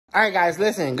All right, guys,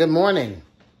 listen. Good morning.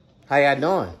 How y'all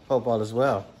doing? Hope all is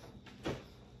well.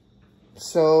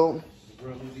 So,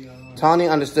 Tony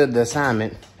understood the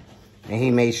assignment, and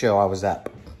he made sure I was up.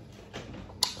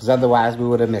 Because otherwise, we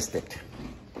would have missed it.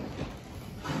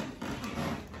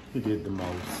 He did the most.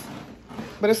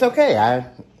 But it's okay.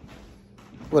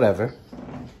 Whatever.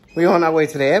 We're on our way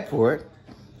to the airport,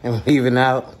 and we're leaving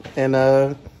out,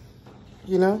 and,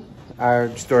 you know,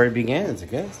 our story begins, I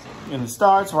guess. And it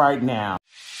starts right now.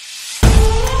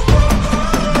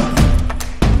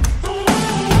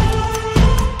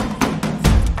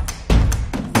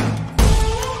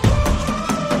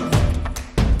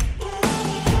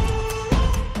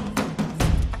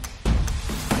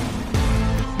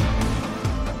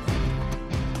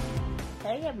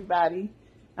 Hey everybody,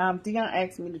 Dion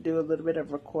asked me to do a little bit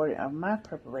of recording of my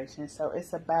preparation. So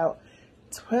it's about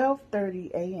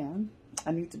 12:30 a.m.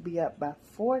 I need to be up by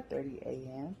 4:30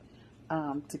 a.m.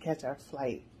 To catch our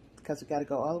flight because we got to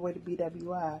go all the way to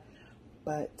BWI,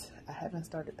 but I haven't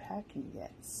started packing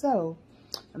yet. So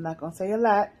I'm not going to say a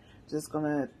lot, just going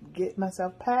to get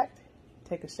myself packed,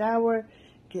 take a shower,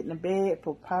 get in the bed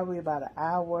for probably about an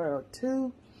hour or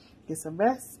two, get some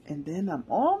rest, and then I'm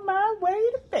on my way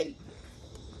to Faith.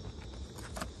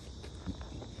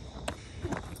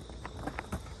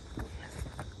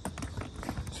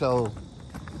 So,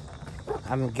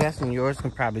 I'm guessing yours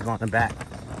can probably go in the back.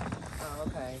 Oh,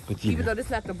 okay. With you. Even though this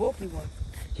is not the bulky one.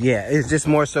 Yeah, it's just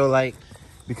more so like,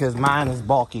 because mine is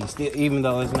bulky, still, even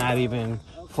though it's not even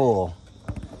full.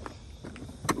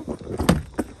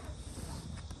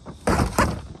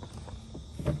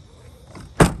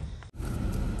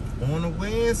 On a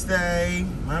Wednesday,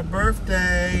 my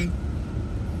birthday,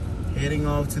 heading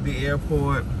off to the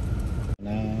airport.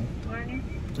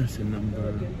 That's a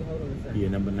number. Yeah,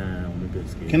 number 9 on the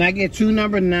biscuit. Can I get 2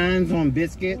 number 9s on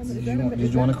biscuits?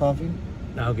 Did you want a coffee?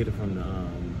 I'll get it from the,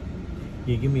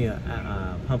 yeah, give me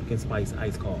a pumpkin spice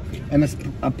iced coffee. And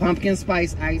a pumpkin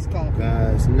spice iced coffee.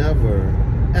 Guys, never,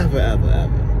 ever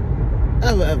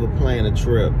plan a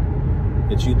trip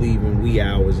that you leave in wee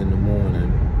hours in the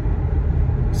morning.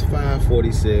 It's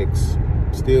 5:46,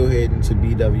 still heading to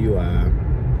BWI.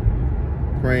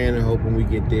 Praying and hoping we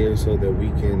get there so that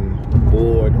we can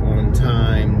board on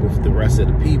time with the rest of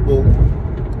the people.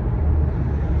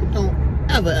 But don't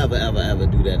ever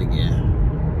do that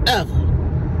again.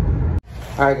 Ever.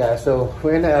 All right, guys, so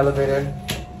we're in the elevator.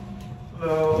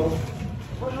 Hello.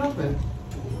 What happened?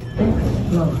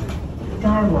 Floor,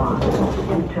 skywalk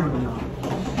and terminal.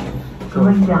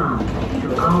 Going down to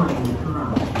our floor.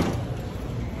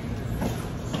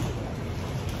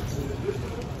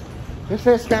 It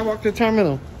says Skywalk to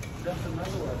Terminal.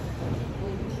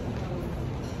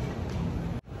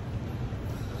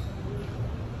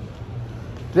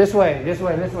 This way.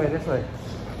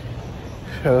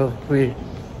 So we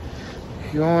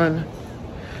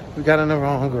got in the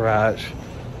wrong garage.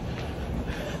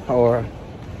 Or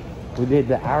we did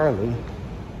the hourly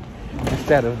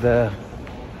instead of the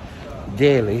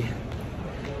daily.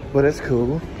 But it's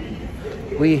cool.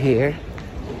 We here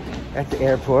at the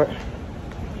airport.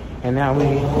 And now we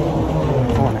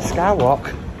on a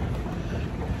skywalk.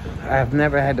 I've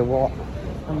never had to walk.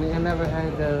 I mean, I never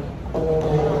had to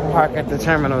park at the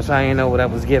terminal, so I didn't know what I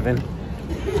was given.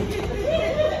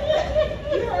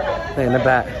 They're in the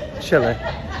back, chilling.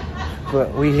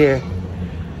 But we here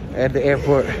at the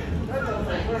airport,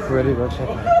 ready to go check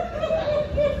out.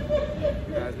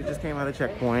 Guys, we just came out of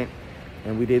checkpoint,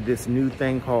 and we did this new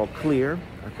thing called Clear.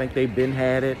 I think they've been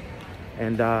had it.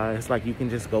 And it's like you can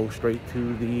just go straight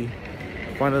to the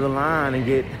front of the line and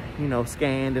get, you know,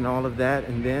 scanned and all of that,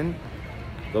 and then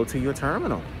go to your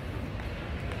terminal.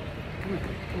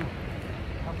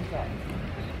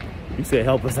 You said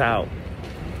help us out.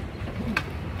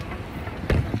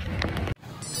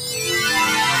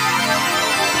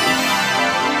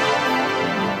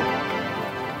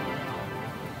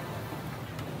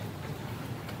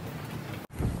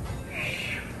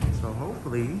 So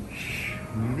hopefully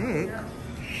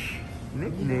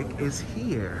Nick is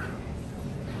here.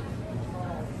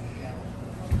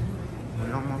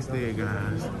 We're almost there,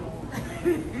 guys.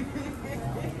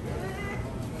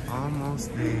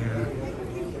 Almost there.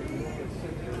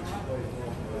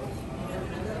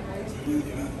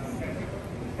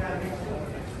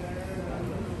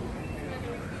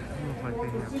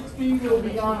 Six feet will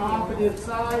be on opposite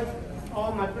side.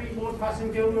 All my pre-board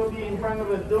passengers will be in front of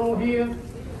the door here.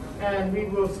 And we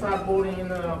will start boarding in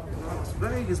Las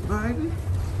Vegas, baby.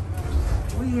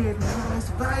 We in Las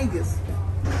Vegas.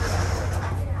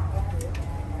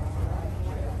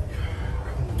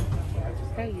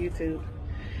 Hey YouTube.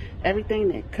 Everything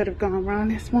that could have gone wrong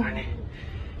this morning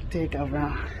did go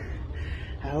wrong.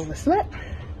 I overslept.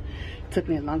 Took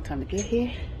me a long time to get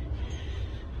here.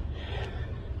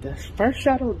 The first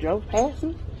shuttle drove past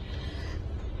me.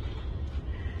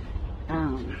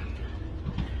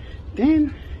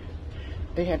 Then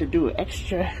they had to do an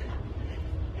extra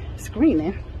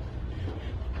screening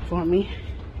for me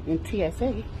in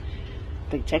TSA.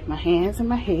 They checked my hands and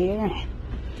my hair and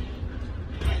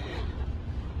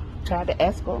tried to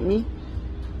escort me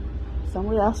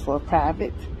somewhere else for a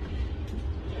private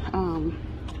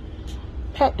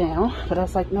pat down, but I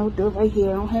was like, no, do it right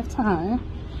here, I don't have time.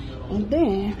 And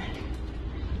then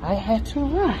I had to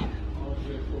run,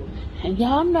 and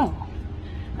y'all know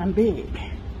I'm big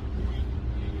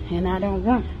and I don't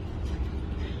run,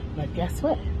 but guess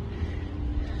what,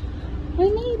 we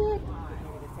need it.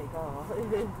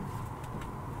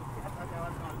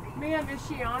 Ma'am, is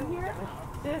she on here?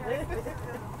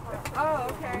 Oh,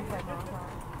 okay.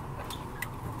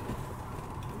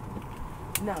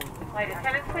 No. Flight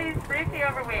attendants, please brief the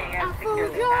overweight and secure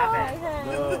the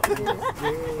cabin.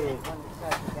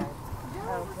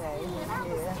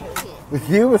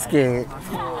 You were scared.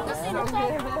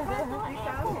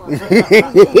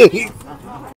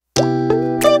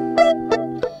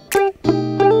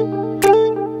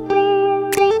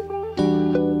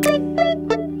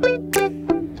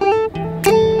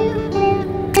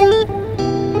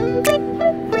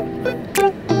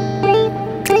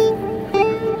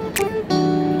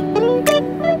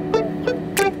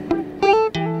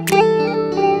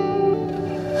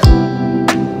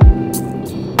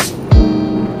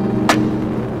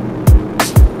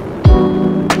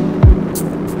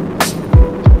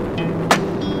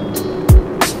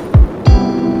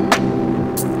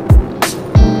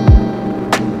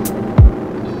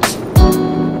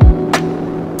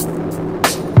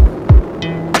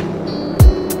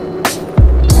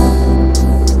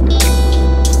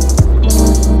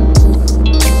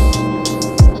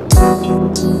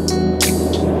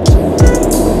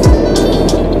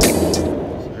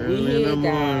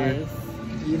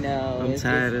 I'm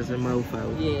tired as a mofo.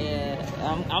 Yeah,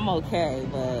 I'm okay,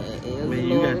 but it was Man,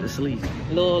 you got to sleep.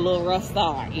 Little rough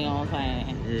start, you know what I'm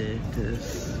saying? Yeah,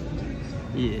 cause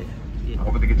yeah.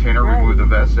 Over the container, remove the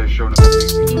vest as shown.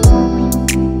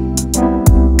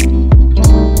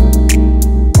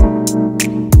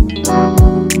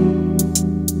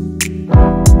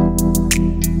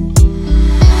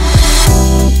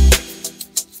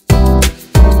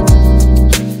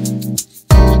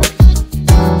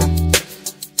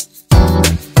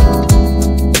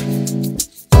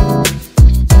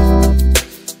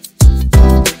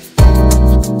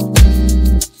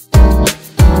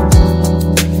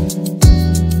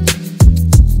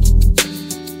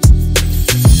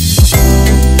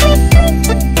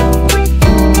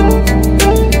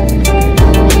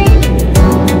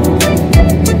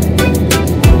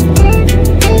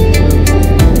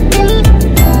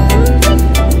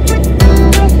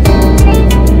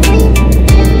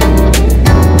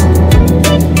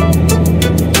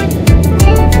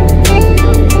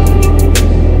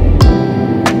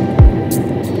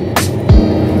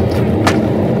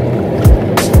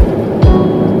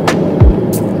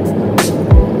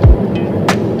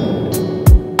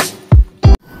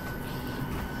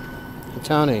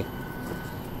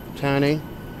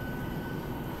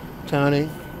 Tony,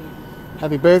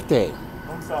 happy birthday.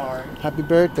 I'm sorry. Happy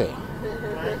birthday.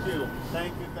 Thank you.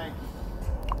 Thank you. Thank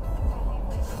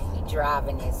you. He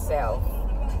driving himself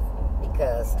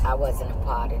because I wasn't a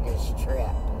part of this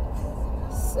trip.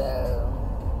 So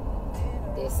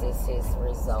this is his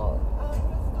result.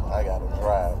 I gotta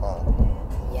drive, huh?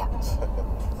 Yeah.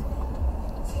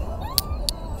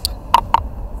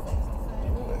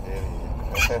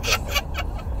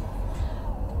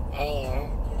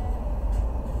 And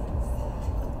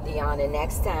Dion, the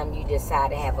next time you decide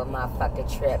to have a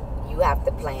motherfucking trip, you have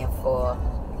to plan for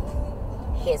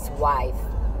his wife.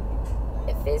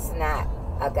 If it's not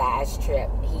a guy's trip,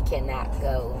 he cannot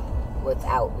go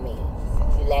without me.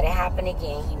 You let it happen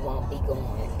again, he won't be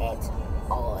going at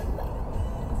all.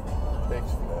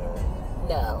 Thanks, man.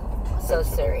 No, so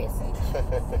serious.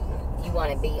 You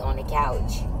want to be on the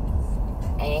couch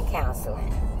and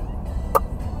counseling.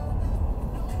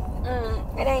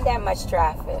 It ain't that much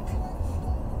traffic.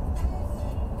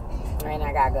 And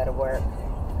I gotta go to work.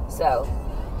 So,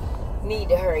 need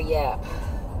to hurry up.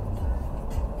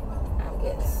 I'm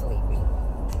getting sleepy.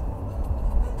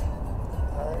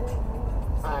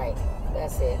 Alright,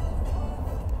 that's it.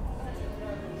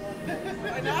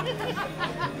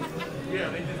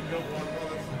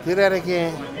 Do that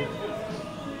again.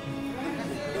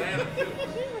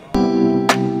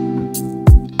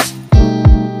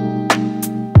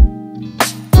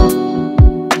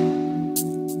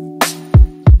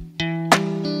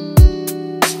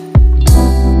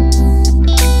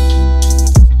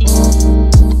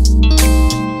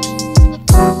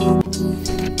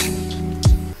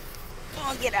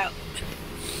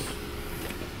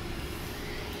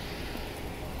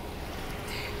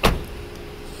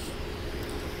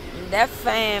 That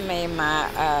fan made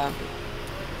my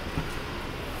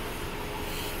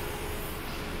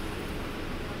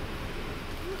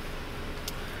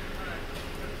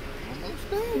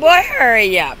boy,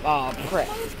 hurry up. Oh, crap.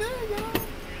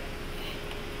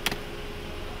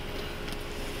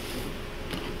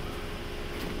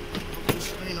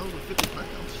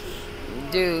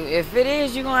 Dude, if it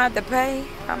is, you're going to have to pay.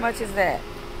 How much is that?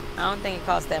 I don't think it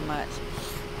costs that much.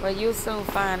 Well, you'll soon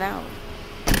find out.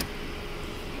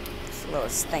 It's a little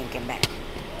stinking bag.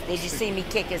 Did you see me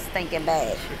kick his stinking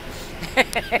bag?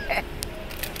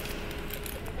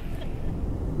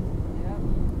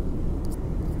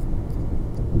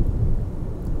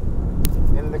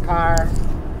 In the car.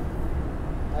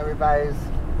 Everybody's...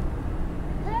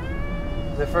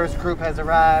 The first group has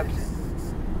arrived.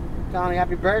 Tony,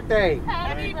 happy birthday!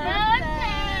 Happy birthday!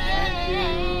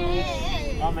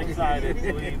 I'm excited,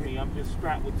 believe me. I'm just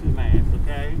strapped with 2 mans,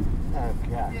 okay? Oh,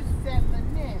 God. Just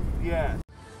settling in. Yeah.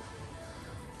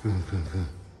 Boom, boom, boom.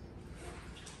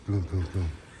 Boom, boom, boom.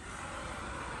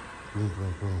 Boom,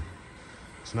 boom, boom.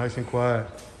 It's nice and quiet.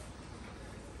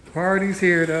 Party's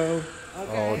here, though.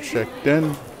 All checked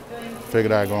in.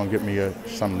 Figured I'd go and get me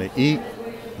something to eat,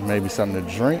 maybe something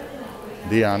to drink.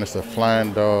 Dion, it's a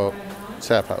Flying Dog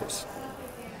Tap House.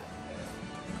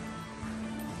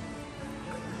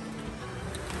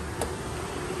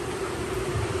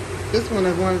 This one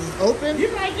is one that's open?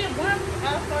 You might get one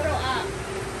photo op.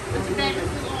 But you can't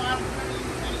just do on and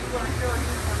you want to show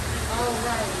you something. Oh,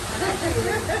 right.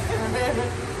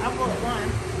 I bought one.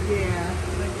 Yeah.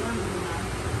 Like one is enough.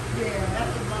 Yeah,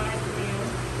 that's a large meal.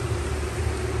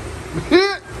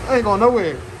 I ain't going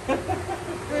nowhere.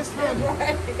 It's right.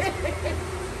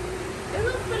 It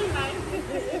looks pretty nice.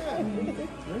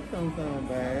 That don't sound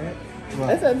bad.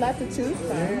 That's a lot to choose from.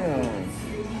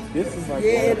 Damn. This is like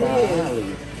Yeah, it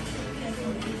is.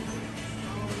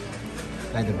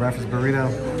 Like the breakfast burrito?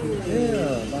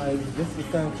 Yeah, like this is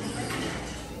something.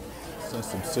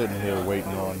 Since I'm sitting here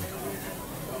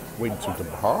waiting to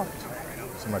depart,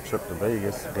 it's my trip to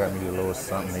Vegas. Got me a little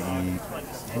something to eat,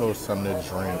 a little something to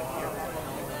drink.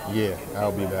 Yeah,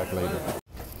 I'll be back later.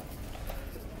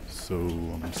 So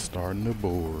I'm starting to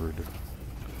board.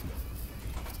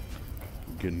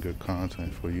 Getting good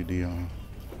content for you, Dion.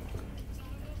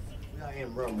 We are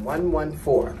in room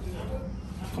 114.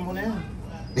 Come on in.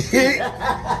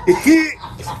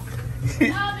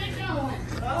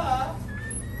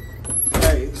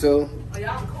 Alright, so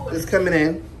it's coming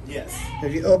in. Yes.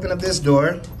 If you open up this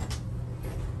door,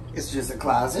 it's just a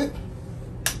closet.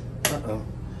 Uh-oh.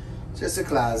 Just a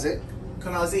closet.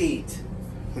 Closet.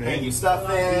 Hang your stuff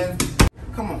in.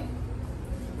 Come on.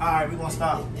 All right, we're gonna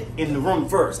start in the room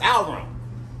first. Our room.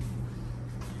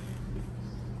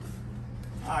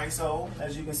 All right, so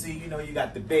as you can see, you know, you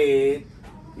got the bed.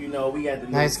 You know, we got the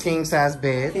Nice king size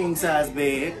bed. king size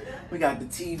bed. We got the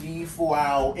TV for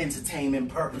our entertainment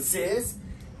purposes.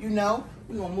 You know,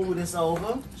 we're gonna move this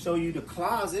over, show you the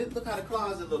closet. Look how the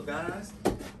closet look, guys.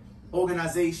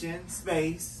 Organization,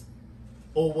 space,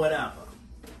 or whatever.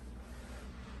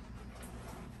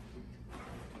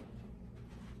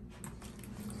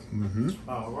 Mm-hmm.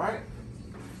 All right.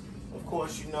 Of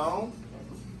course, you know,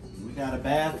 we got a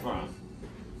bathroom.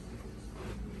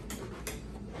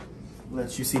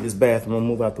 Let you see this bathroom.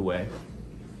 Move out the way.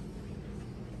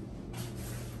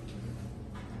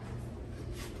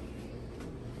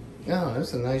 Oh,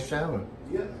 that's a nice shower.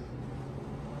 Yep.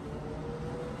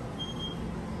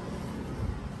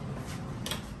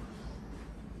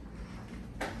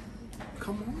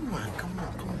 Come on, come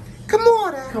on, come on. Come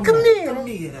on, come here. Come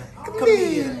here. Come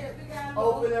here.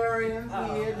 Open area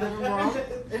here, living room.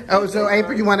 Oh, so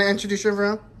April, you want to introduce your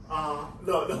room?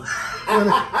 No. April.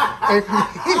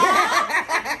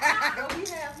 What we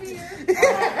have here.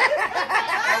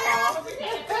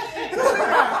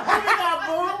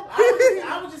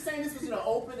 I was just saying this was an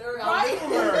open area,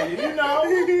 living area, you know?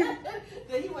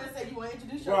 Then you want to say you want to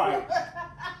introduce your Right. room.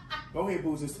 Go ahead,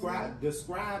 Booz.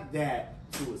 Describe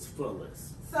that to its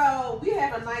fullest. So we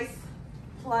have a nice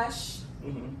plush,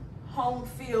 home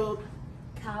field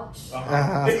couch.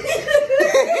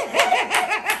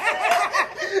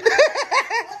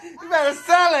 You better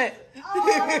sell it.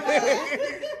 Good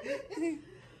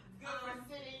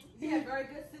sitting. Yeah, very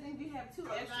good sitting. We have 2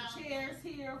 extra chairs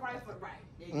here, right for right.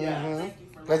 Yeah. Thank you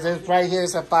for Because it's right here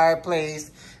is a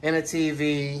fireplace and a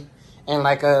TV and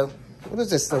like a, what is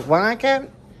this, a wine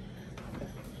cabinet?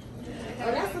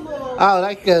 Oh, that's a little. Oh,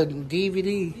 like a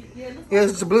DVD. Yeah,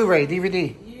 it's a Blu-ray,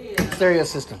 DVD. Yeah. Stereo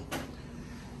system.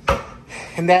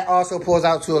 And that also pulls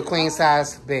out to a queen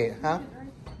size bed, huh?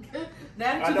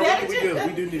 Now I know what we do.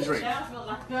 We do the drink. Now I feel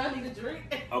like I need a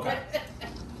drink. Okay.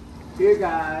 Here,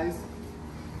 guys.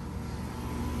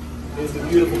 is the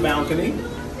beautiful balcony.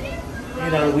 You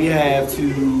know, we have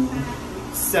to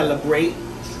celebrate,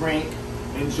 drink,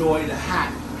 enjoy the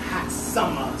hot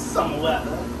summer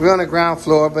weather. We're on the ground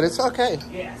floor, but it's okay.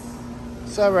 Yes.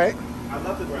 It's all right. I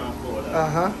love the ground floor, though.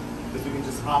 Uh-huh. Because we can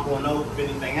just hop on over if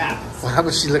anything happens. Well, how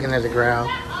was she looking at the ground?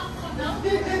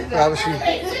 How was she?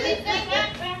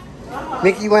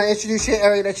 Nikki, you want to introduce your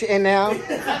area that you're in now? So this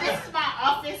is my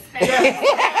office space.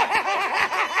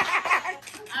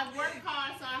 I work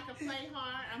hard so I can play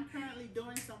hard. I'm currently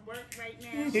doing some work right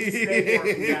now. She stay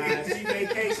working, guys. She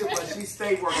vacation, but she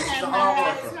stay working. I She's a have my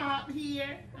hard worker. laptop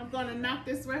here. I'm going to knock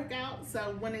this work out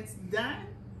so when it's done,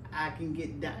 I can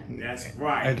get done. That's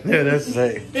right. Yeah, that's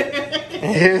right.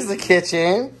 Here's the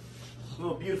kitchen.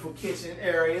 Little beautiful kitchen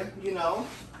area, you know.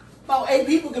 About 8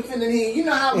 people can fit in here. You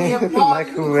know how we have a party,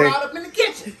 you can crowd up in the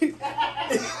kitchen.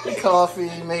 The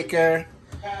coffee maker.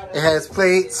 It has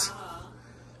plates.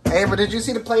 Hey, but did you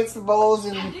see the plates, the bowls,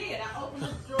 and I did. I opened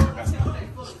the drawer until they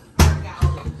full.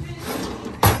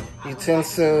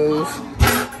 utensils?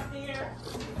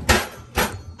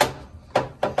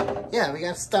 Yeah, we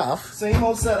got stuff. Same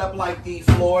old setup like the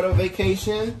Florida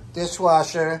vacation.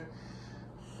 Dishwasher.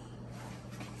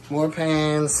 More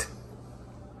pans.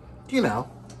 You know.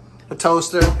 A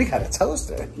toaster. We got a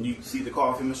toaster. You see the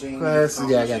coffee machine?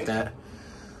 Yeah, I got that.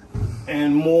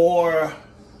 And more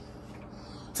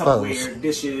Clothes. Tupperware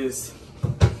dishes.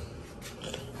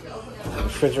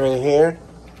 Refrigerator here.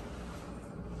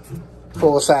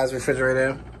 Full size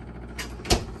refrigerator.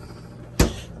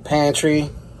 Pantry.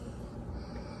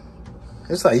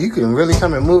 It's like you can really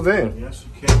come and move in. Yes,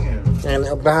 you can.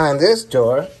 And behind this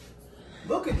door,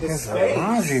 Look at this there's a space.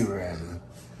 laundry room.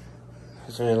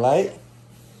 Is there a light?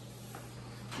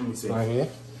 Let me see. Right here.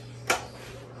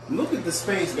 Look at the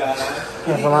space, guys.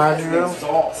 There's a laundry room.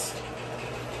 Exhaust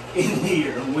in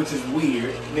here, which is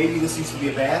weird. Maybe this used to be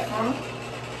a bathroom.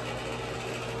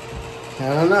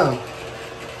 I don't know.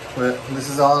 But this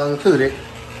is all included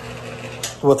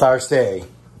with our stay.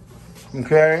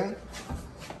 Okay?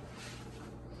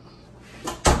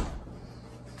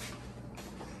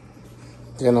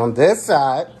 Then on this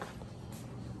side,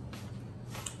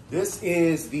 this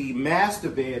is the master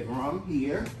bedroom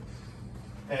here.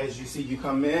 As you see, you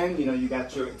come in, you know, you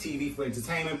got your TV for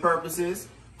entertainment purposes.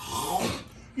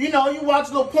 You know, you watch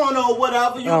a little porno or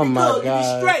whatever, you'll be good, you'll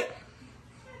be straight.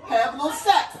 Have a little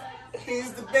sex.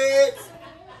 Here's the bed.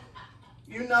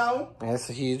 You know. that's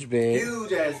a huge bed.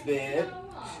 Huge ass bed.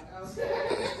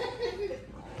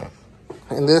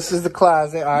 And this is the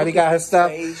closet. I already got her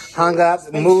stuff hung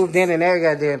up, moved in, and every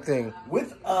goddamn thing.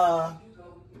 With a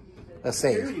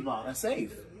safe. security vault, a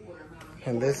safe.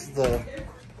 And this is the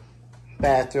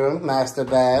bathroom, master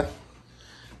bath.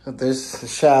 There's the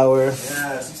shower.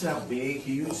 Yeah, see how big,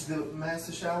 huge the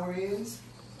master shower is?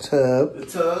 Tub. The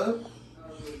tub.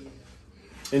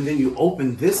 And then you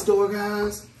open this door,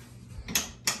 guys.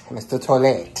 And it's the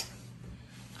toilet.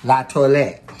 La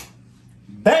toilette.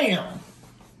 Bam!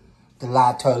 The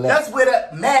La toilette. That's where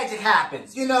the magic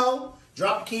happens, you know?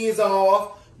 Drop the kids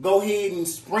off, go ahead and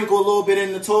sprinkle a little bit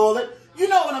in the toilet. You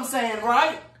know what I'm saying,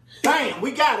 right? Bam,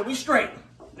 we got it, we straight.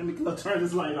 Let me go turn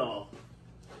this light off.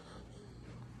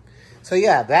 So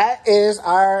yeah, that is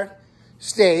our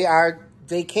stay, our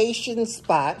vacation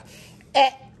spot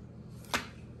at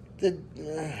the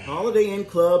Holiday Inn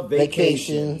Club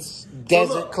Vacations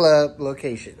Desert Club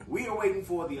location. We are waiting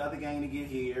for the other gang to get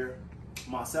here.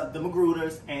 Myself, the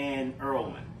Magruders, and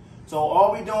Earlman. So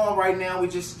all we doing right now, we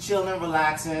just chilling,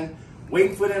 relaxing,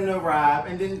 waiting for them to arrive,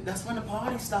 and then that's when the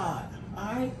party starts. All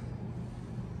right?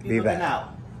 Be back.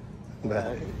 Out.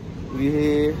 Bye. We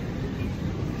here,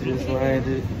 just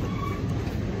landed,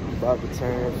 about to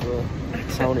turn for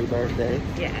Tony's birthday.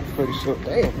 Yeah. Pretty sure,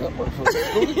 damn, that motherfucker's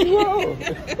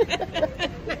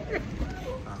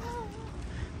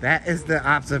That is the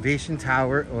observation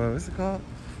tower, or what's it called?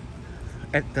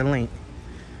 At the link.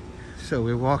 So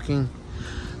we're walking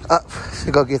up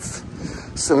to go get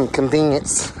some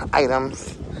convenience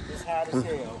items. It's hot as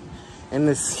hell. And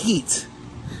this heat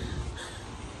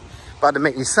about to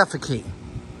make me suffocate.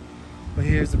 But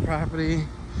here's the property.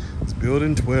 It's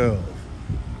building 12.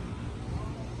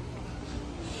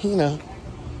 You know,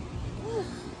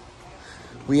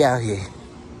 we out here.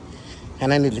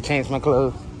 And I need to change my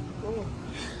clothes.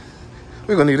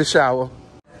 We're gonna need a shower.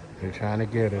 They're trying to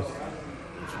get us.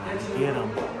 Get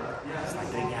them. It's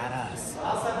like they got us. We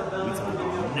told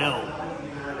them no.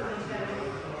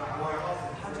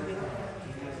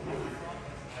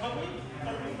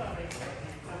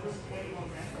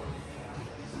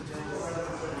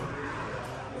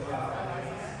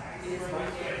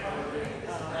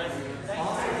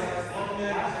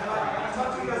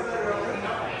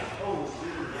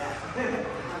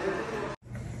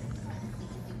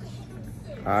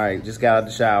 All right, just got out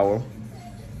the shower.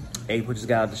 April just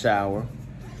got out the shower.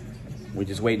 We're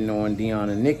just waiting on Dion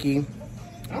and Nikki.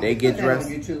 They get dressed.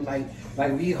 You too, like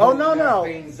we oh no.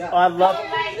 Oh, I love.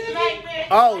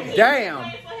 Oh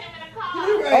damn.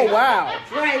 Oh wow.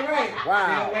 Right.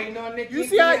 Wow. On Nikki, you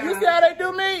see how they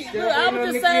do me? I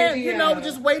was just saying, you know,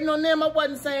 just waiting on them. I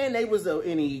wasn't saying they was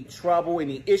any trouble,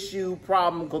 any issue,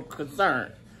 problem,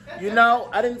 concern. You know,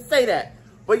 I didn't say that.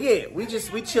 But yeah, we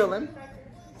chilling,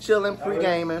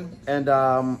 pre-gaming, and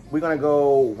we're gonna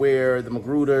go where the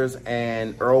Magruders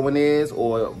and Irwin is,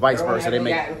 or vice versa. They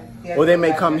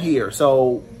may come here.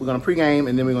 So we're gonna pre-game,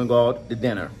 and then we're gonna go out to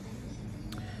dinner.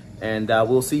 And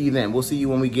we'll see you then. We'll see you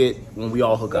when we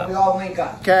all hook up. We all link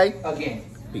up. Okay? Again.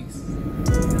 Peace.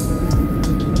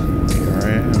 Here I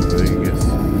am, Vegas.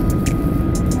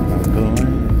 I'm doing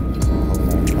a whole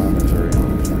lot of commentary on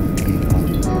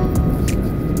Dion.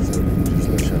 So just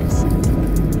let y'all see.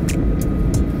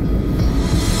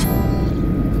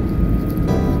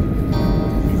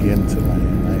 We getting to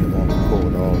land. I ain't gonna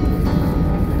record all the way.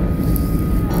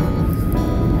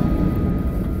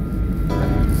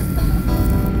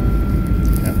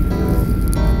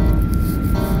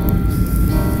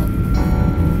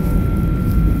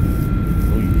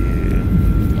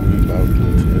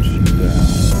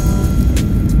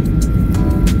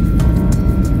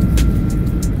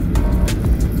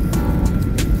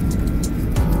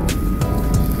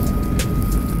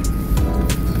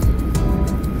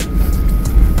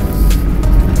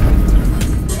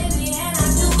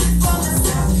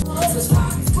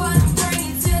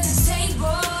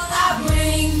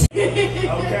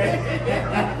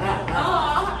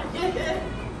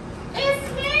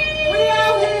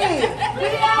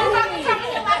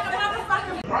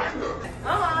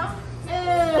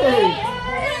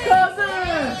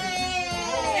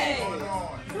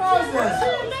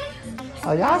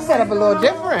 Oh, y'all set up a little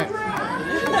different.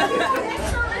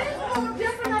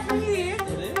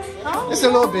 Just a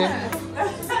little bit.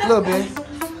 A little bit.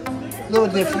 A little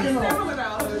different.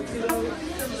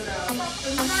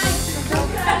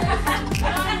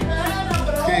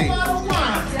 Okay.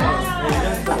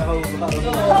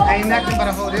 Ain't nothing but a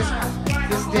whole this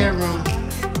their room.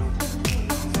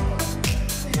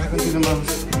 Not gonna do the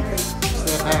most. It's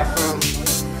the bathroom.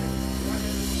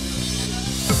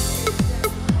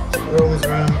 Rose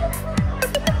room.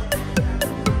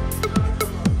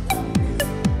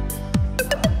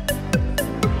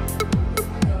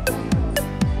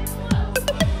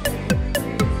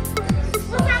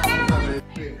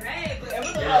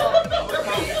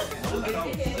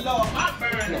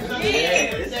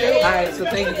 Alright, so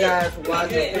thank you guys for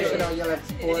watching. Appreciate all y'all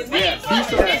support. Yes. Be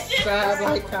subscribe,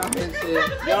 like, comment, share.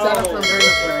 Sign up from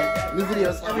friend. New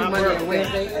videos every Monday and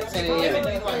Wednesday at 10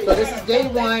 a.m. So this is day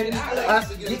one.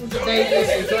 Us getting to Vegas,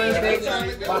 enjoying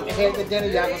Vegas. About to head to dinner.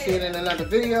 Y'all gonna see it in another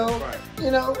video.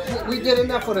 You know, we did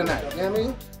enough for tonight. You know what I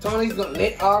mean? Tony's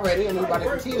lit already, and we about to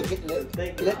continue to get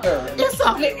lit early. It's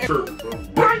all lit early.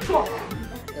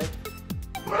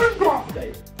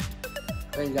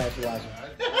 Thank you guys for watching.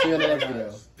 See you in the next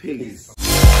video. Peace.